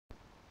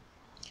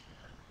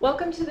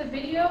Welcome to the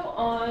video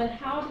on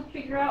how to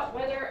figure out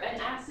whether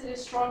an acid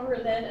is stronger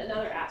than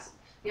another acid.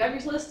 You have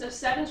your list of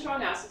 7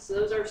 strong acids, so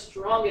those are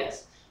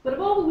strongest. But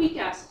of all the weak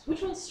acids,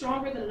 which one's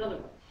stronger than another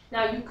one?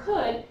 Now you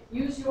could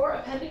use your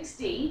Appendix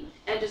D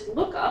and just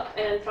look up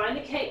and find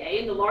the Ka,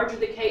 and the larger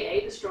the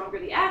Ka, the stronger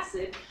the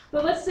acid.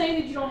 But let's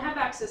say that you don't have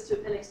access to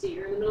Appendix D.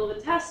 You're in the middle of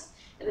a test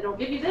and they don't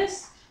give you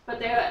this, but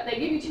they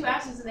give you 2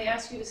 acids and they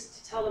ask you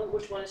to tell them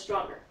which one is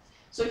stronger.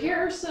 So here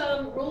are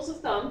some rules of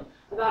thumb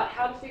about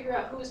how to figure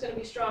out who is going to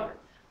be stronger.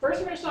 First,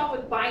 we're going to start off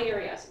with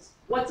binary acids.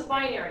 What's a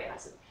binary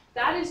acid?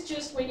 That is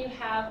just when you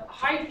have a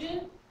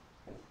hydrogen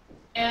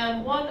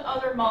and one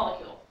other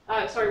molecule,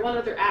 one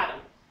other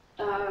atom,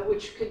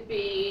 which could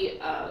be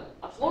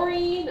a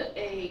fluorine,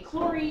 a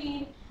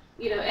chlorine,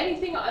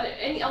 anything,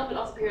 any element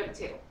off the periodic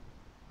table.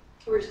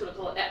 We're just going to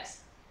call it X.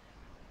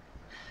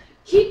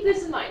 Keep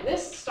this in mind.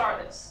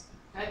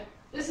 Okay?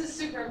 This is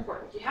super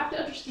important. You have to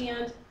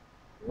understand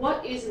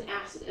what is an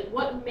acid and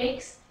what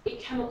makes a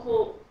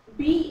chemical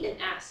be an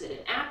acid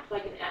and act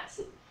like an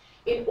acid.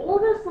 In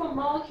order for a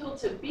molecule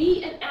to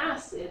be an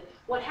acid,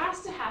 what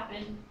has to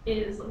happen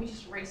is, let me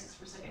just erase this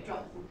for a second, draw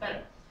it a little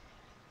better.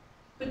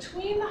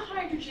 Between the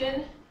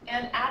hydrogen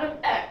and atom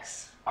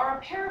X are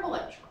a pair of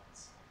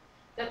electrons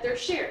that they're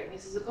sharing.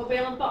 This is a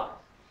covalent bond.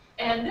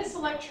 And this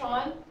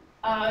electron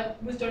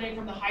was donated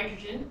from the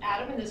hydrogen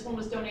atom, and this one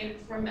was donated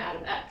from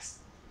atom X.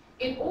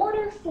 In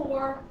order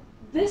for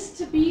this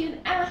to be an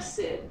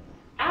acid,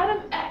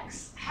 atom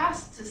X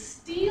has to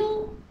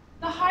steal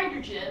the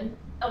hydrogen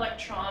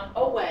electron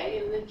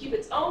away and then keep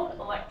its own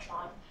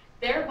electron,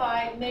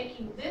 thereby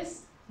making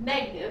this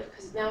negative,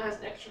 because it now has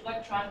an extra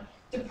electron,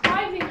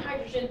 depriving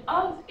hydrogen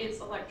of its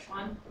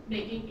electron,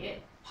 making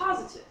it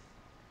positive.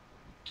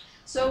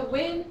 So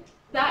when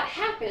that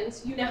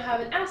happens, you now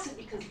have an acid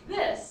because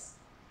this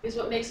is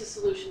what makes a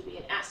solution be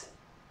an acid.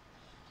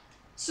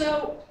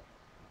 So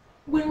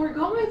when we're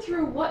going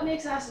through what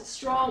makes acids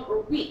strong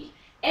or weak,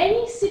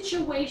 any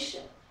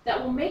situation that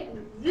will make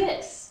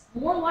this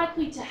more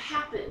likely to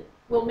happen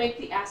will make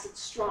the acid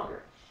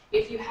stronger.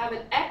 If you have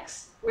an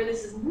X where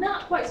this is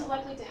not quite so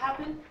likely to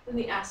happen, then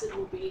the acid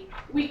will be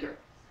weaker.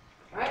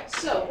 All right,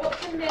 so what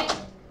can make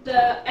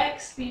the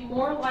X be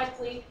more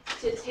likely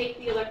to take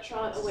the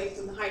electron away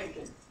from the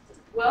hydrogen?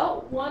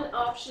 Well, one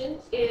option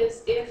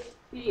is if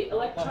the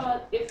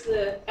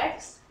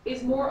X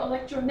is more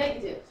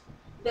electronegative,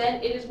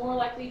 then it is more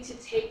likely to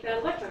take that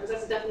electron, because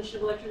that's the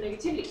definition of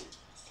electronegativity.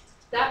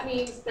 That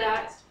means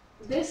that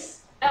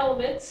this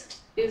element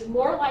is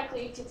more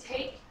likely to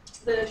take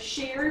the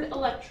shared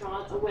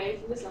electron away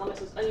from this element,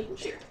 so it's unequal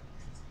share.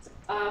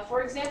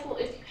 For example,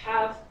 if you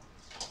have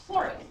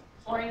fluorine.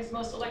 Fluorine is the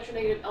most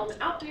electronegative element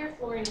out there.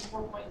 Fluorine is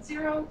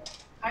 4.0,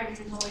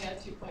 hydrogen is only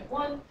at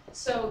 2.1,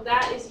 so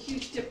that is a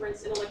huge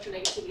difference in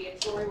electronegativity,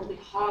 and fluorine will be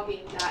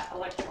hogging that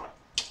electron.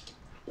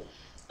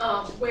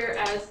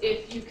 Whereas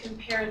if you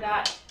compare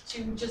that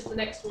to just the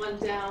next one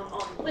down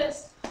on the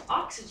list,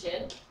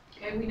 oxygen,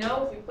 okay, we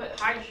know if we put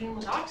hydrogen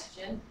with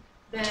oxygen,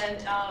 then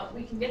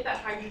we can get that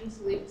hydrogen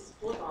to leave its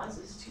four bonds.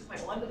 This is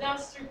 2.1, but now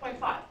it's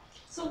 3.5.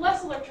 So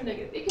less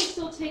electronegative. It can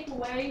still take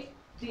away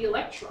the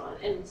electron,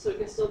 and so it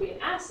can still be an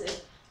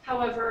acid.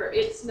 However,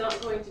 it's not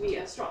going to be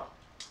as strong.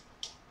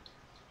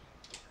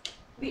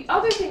 The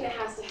other thing that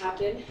has to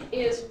happen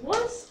is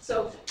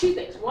so 2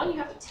 things. One, you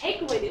have to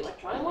take away the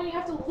electron, and one, you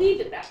have to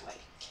leave it that way.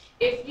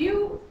 If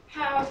you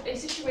have a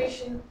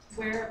situation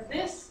where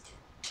this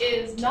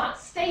is not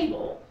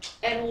stable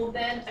and will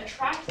then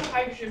attract the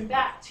hydrogen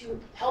back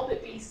to help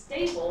it be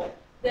stable,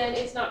 then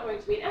it's not going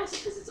to be an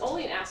acid, because it's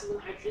only an acid when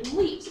the hydrogen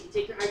leaves. If you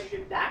take your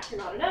hydrogen back, you're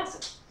not an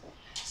acid.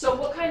 So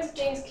what kinds of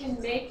things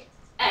can make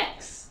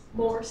X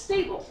more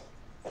stable?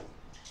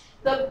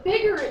 The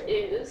bigger it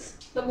is,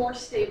 the more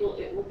stable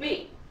it will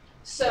be.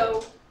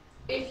 So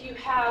if you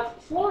have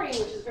fluorine,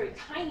 which is a very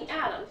tiny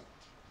atom,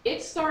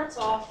 it starts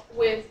off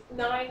with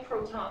 9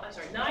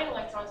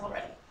 electrons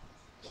already.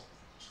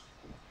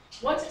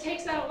 Once it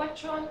takes that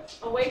electron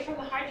away from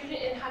the hydrogen,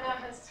 it now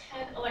has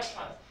 10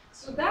 electrons.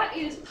 So that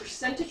is,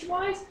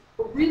 percentage-wise,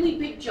 a really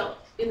big jump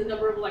in the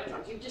number of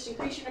electrons. You've just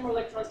increased your number of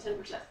electrons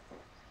 10%.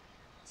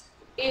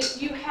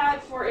 If you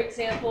had, for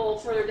example,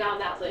 further down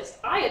that list,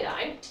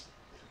 iodine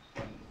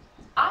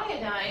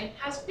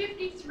has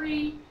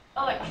 53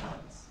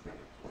 electrons.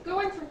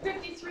 Going from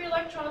 53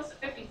 electrons to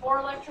 54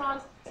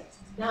 electrons,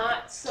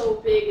 not so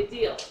big a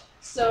deal.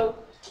 So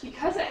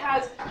because it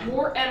has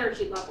more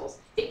energy levels,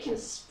 it can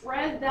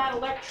spread that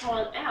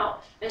electron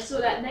out, and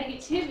so that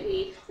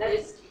negativity that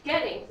it's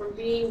getting from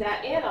being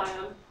that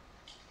anion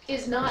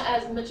is not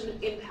as much of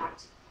an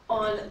impact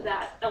on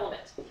that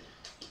element.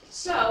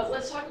 So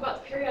let's talk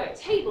about the periodic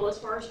table as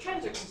far as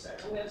trends are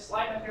concerned. I'm going to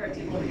slide my periodic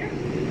table over here.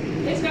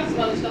 It's got some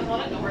other stuff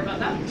on it, don't worry about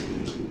that.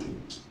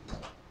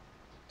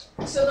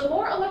 So the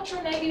more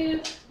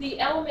electronegative the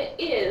element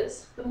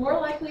is, the more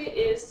likely it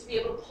is to be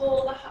able to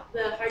pull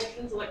the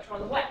hydrogen's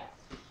electron away.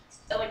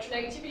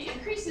 Electronegativity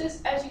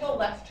increases as you go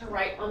left to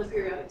right on the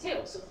periodic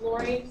table. So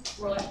fluorine,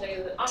 more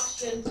electronegative than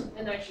oxygen,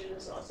 and nitrogen,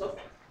 and so on and so forth.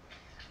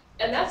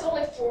 And that's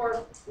only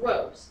for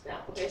rows now,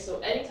 okay? So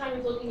anytime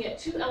you're looking at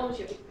two elements,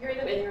 you have to compare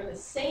them, and they're in the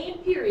same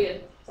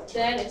period,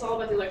 then it's all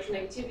about the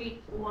electronegativity.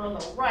 The one on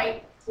the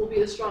right will be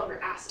the stronger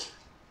acid.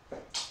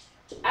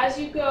 As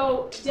you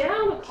go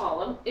down a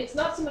column, it's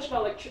not so much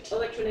about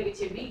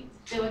electronegativity.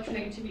 The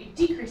electronegativity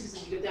decreases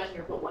as you go down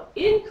here, but what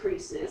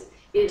increases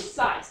is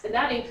size, and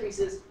that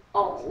increases a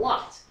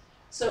lot.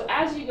 So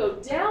as you go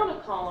down a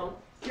column,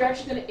 you're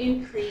actually going to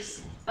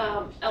increase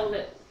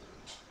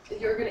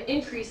you're going to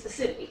increase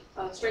acidity,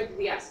 strength of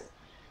the acid.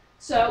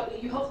 So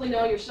you hopefully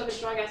know your seven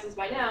strong acids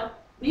by now.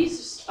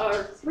 These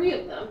are three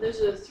of them.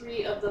 Those are the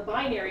three of the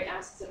binary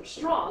acids that are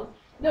strong.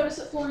 Notice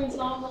that fluorine's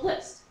not on the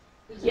list.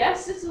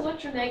 Yes, it's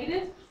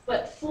electronegative,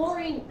 but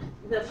fluorine,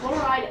 the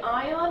fluoride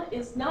ion,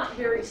 is not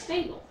very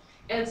stable.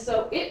 And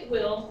so it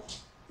will,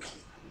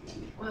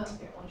 well,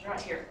 here, one's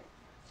right here.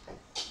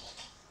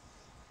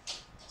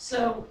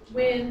 So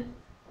when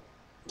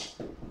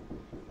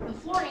the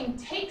fluorine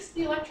takes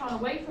the electron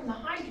away from the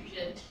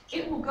hydrogen,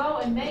 it will go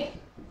and make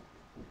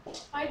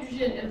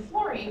hydrogen and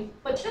fluorine,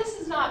 but this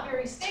is not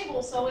very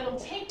stable, so it'll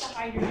take the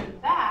hydrogen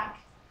back,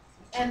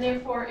 and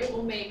therefore it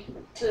will make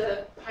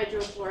the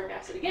hydrofluoric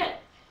acid again.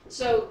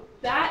 So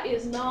that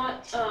is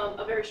not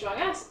a very strong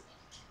acid.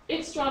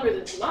 It's stronger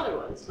than some other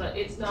ones, but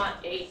it's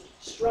not a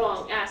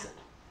strong acid.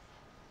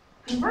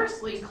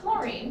 Conversely,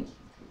 chlorine,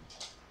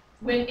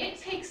 when it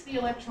takes the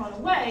electron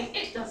away,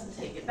 it doesn't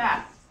take it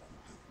back.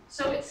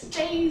 So it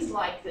stays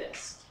like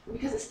this.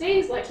 Because it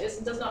stays like this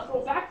and does not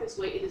go back this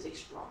way, it is a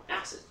strong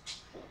acid.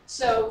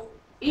 So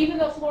even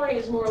though fluorine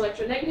is more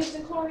electronegative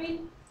than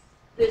chlorine,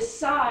 the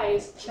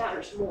size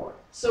matters more.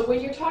 So when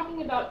you're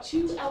talking about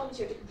two elements,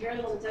 you have to compare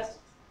them on the test.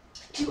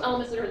 Two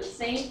elements that are in the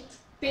same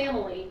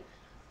family,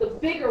 the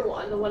bigger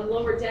one, the one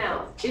lower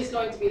down, is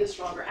going to be the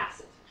stronger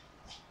acid.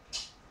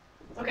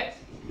 Okay.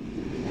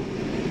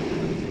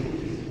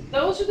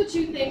 Those are the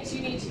two things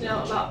you need to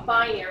know about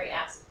binary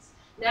acids.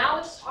 Now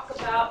let's talk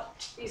about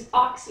these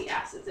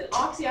oxyacids. And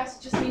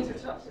oxyacid just means we're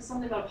talking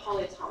something about a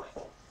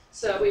polyatomic.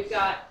 So we've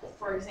got,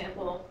 for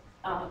example,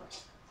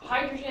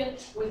 hydrogen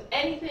with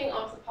anything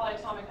off the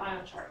polyatomic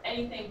ion chart,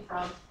 anything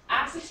from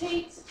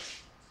acetate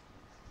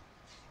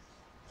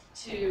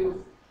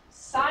to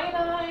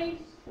cyanide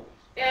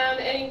and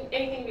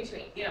anything in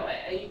between. You know,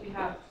 you can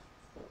have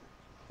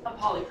a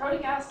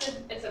polyprotic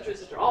acid, etc.,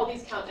 etc. All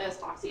these count as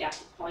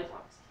oxyacids,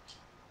 polyatomics.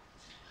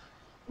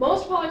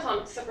 Most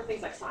polyatomics, except for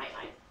things like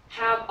cyanide,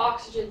 have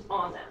oxygens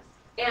on them.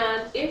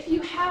 And if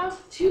you have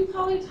two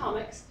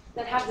polyatomics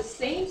that have the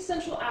same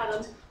central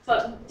atom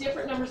but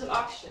different numbers of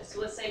oxygens, so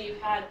let's say you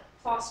had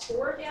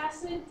phosphoric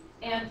acid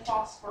and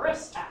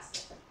phosphorus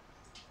acid.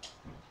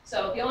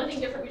 So the only thing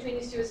different between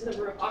these two is the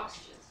number of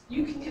oxygens.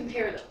 You can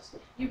compare those.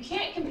 You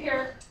can't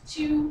compare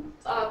two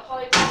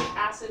polyatomic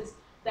acids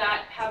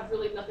that have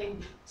really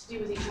nothing to do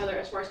with each other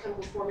as far as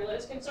chemical formula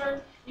is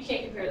concerned. You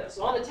can't compare those.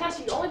 So on the test,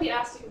 you'd only be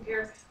asked to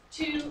compare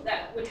two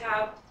that would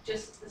have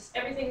just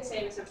everything the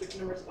same except for the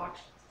numbers of oxygens.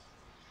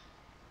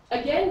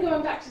 Again,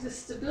 going back to the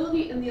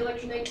stability and the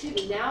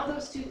electronegativity, now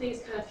those two things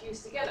kind of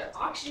fuse together.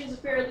 Oxygen is a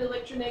fairly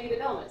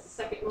electronegative element. It's the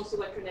second most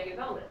electronegative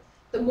element.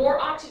 The more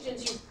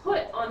oxygens you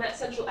put on that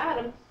central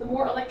atom, the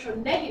more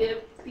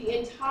electronegative the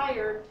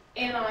entire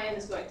anion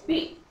is going to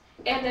be.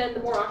 And then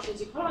the more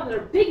oxygens you put on, the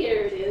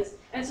bigger it is,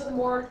 and so the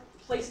more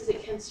places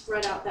it can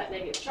spread out that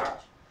negative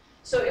charge.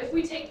 So if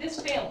we take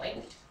this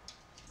family,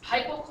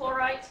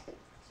 hypochlorite,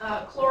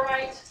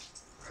 chlorite,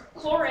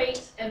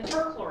 chlorate, and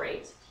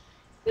perchlorate,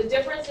 the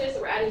difference is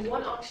that we're adding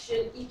one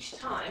oxygen each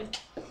time,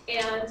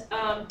 and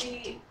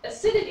the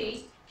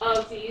acidity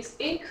of these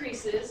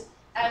increases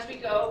as we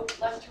go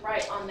left to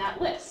right on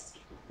that list.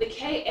 The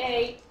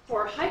Ka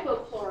for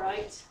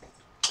hypochlorite,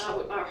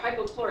 or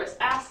hypochlorous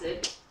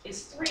acid,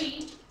 is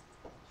 3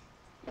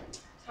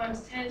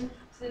 times 10 to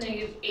the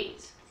negative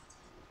 8.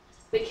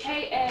 The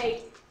Ka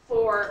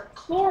for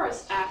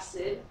chlorous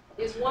acid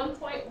is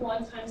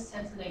 1.1 times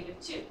 10 to the negative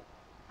 2.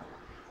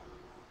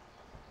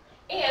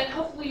 And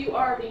hopefully you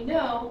already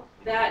know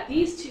that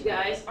these two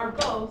guys are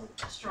both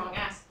strong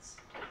acids.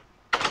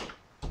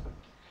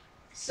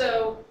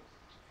 So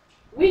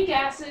weak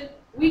acid,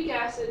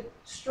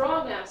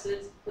 strong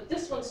acids, but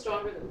this one's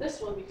stronger than this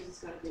one because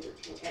it's got a bigger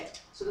Ka.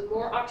 So the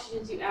more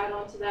oxygens you add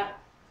onto that,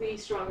 the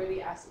stronger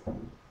the acid.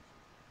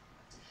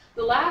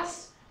 The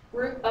last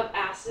group of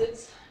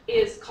acids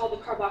is called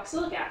the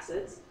carboxylic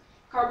acids.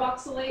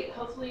 Carboxylate,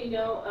 hopefully you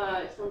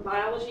know from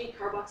biology,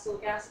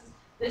 carboxylic acids.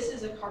 This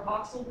is a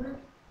carboxyl group.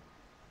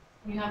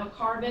 You have a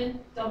carbon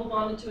double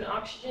bonded to an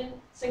oxygen,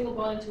 single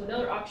bonded to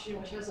another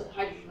oxygen, which has a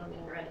hydrogen on the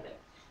other end of it.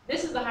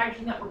 This is the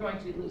hydrogen that we're going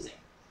to be losing.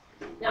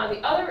 Now, the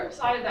other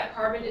side of that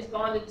carbon is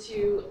bonded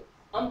to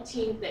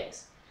umpteen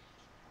things.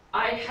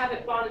 I have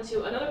it bonded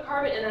to another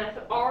carbon, and then I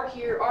put R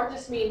here. R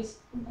just means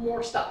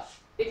more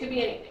stuff. It could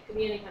be anything. It could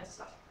be any kinds of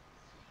stuff.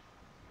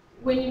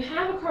 When you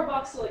have a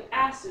carboxylic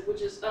acid,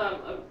 which is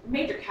a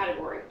major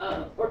category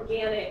of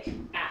organic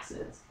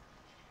acids,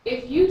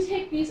 if you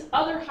take these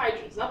other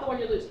hydrogens, not the one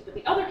you're losing, but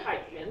the other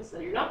hydrogens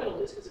that you're not going to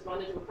lose because they're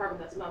bonded to a carbon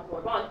that's a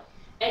nonpolar bond,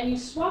 and you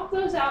swap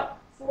those out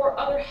for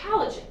other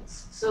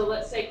halogens. So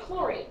let's say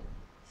chlorine,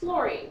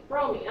 fluorine,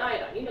 bromine,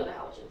 iodine, you know the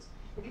halogens.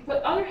 If you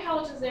put other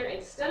halogens there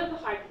instead of the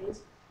hydrogens,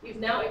 you've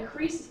now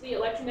increased the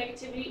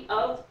electronegativity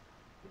of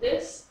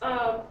this,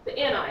 the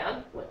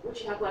anion,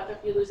 which you have left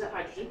after you lose that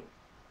hydrogen,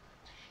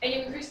 and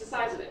you increase the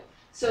size of it.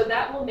 So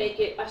that will make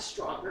it a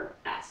stronger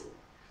acid.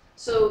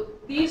 So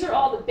these are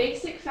all the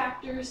basic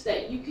factors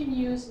that you can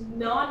use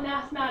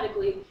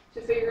non-mathematically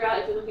to figure out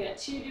if you're looking at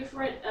two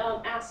different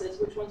acids,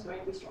 which one's going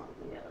to be stronger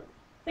than the other.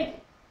 Thank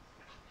you.